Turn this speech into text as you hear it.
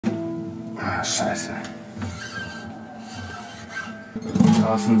Ah, scheiße.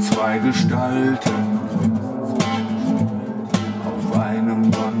 Saßen zwei Gestalten auf einem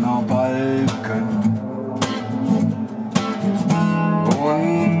Donnerbalken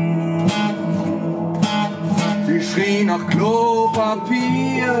und sie schrien nach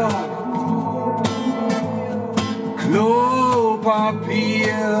Klopapier, Klopapier.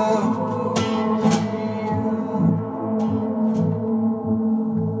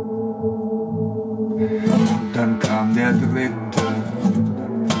 Dann kam der dritte,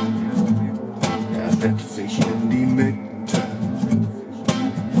 er setzt sich in die Mitte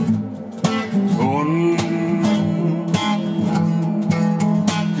und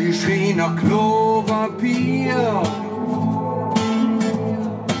sie schrien nach Klopapier,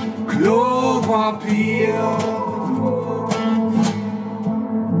 Klopapier.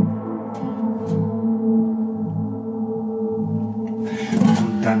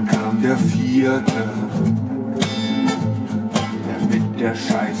 Und dann kam der vierte, der mit der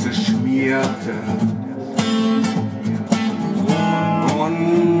Scheiße schmierte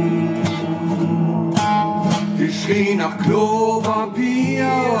und sie schrie nach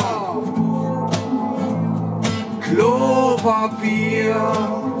Klopapier, Klopapier.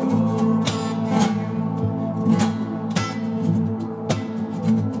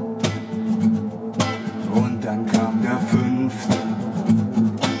 Und dann kam der fünfte,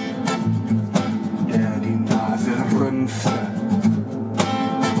 der die Nase rümpfte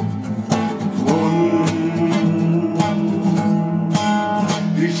und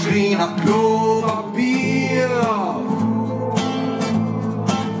sie schrie nach Klopapier,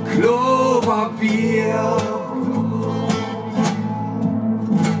 Klopapier.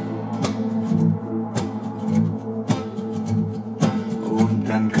 Und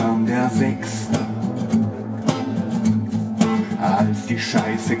dann kam der sechste, als die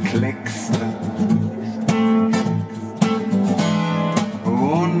Scheiße kleckste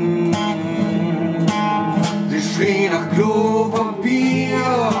und sie schrie nach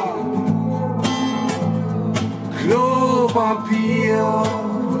Klopapier, Klopapier.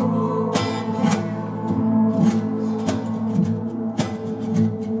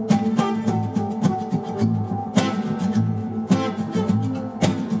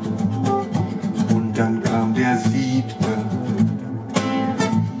 Und dann kam der siebte,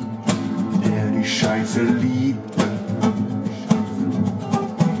 der die Scheiße liebte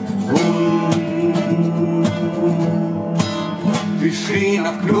und sie schrie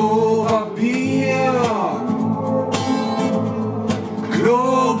nach Klopapier,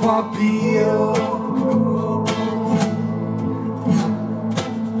 Klopapier.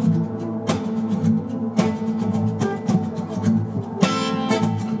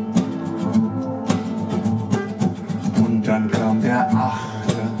 Und dann kam der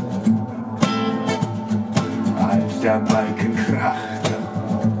achte, als der Balken krachte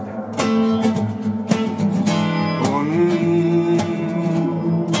und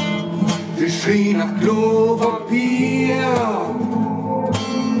sie schrie nach Klopapier,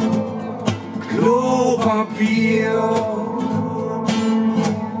 Klopapier.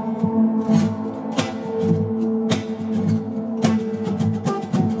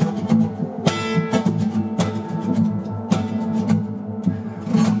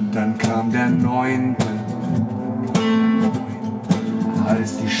 Und dann kam der neunte,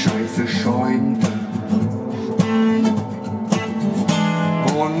 als die Scheiße schäumte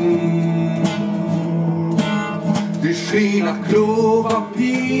und sie schrie nach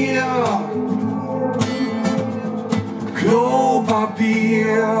Klopapier,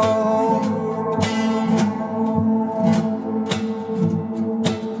 Klopapier.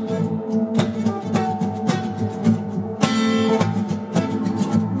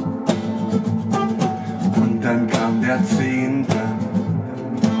 Und dann kam der zehnte,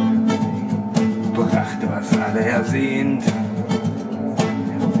 brachte, was alle ersehnten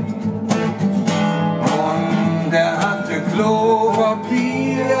und er hatte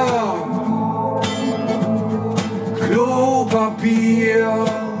Klopapier, Klopapier,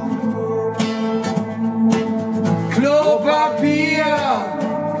 Klopapier,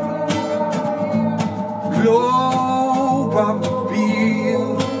 Klopapier.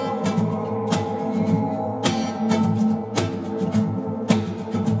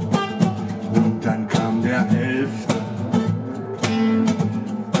 Und dann kam der elfte,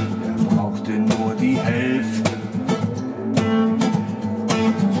 der brauchte nur die Hälfte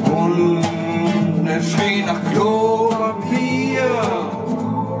und er schrie nach Klopapier,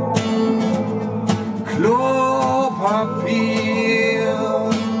 Klopapier.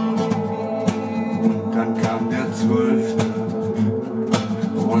 Und dann kam der zwölfte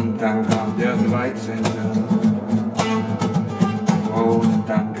und Und dann kam der 13. Und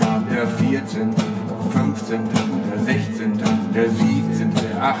dann kam der 14., 15., der 16., der 17.,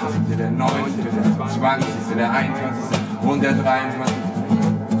 der 18., der 19., der 20., der 21. und der 23.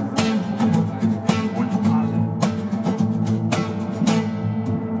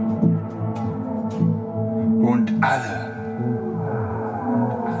 Und alle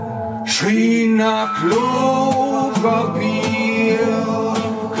schrien nach Klopapier.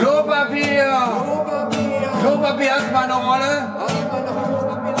 Klopapier! Klopapier hat mal eine Rolle?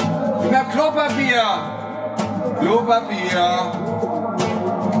 Na, Klopapier! Klopapier!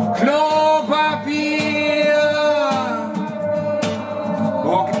 Klopapier!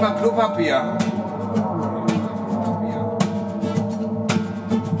 Oh, gib mal Klopapier!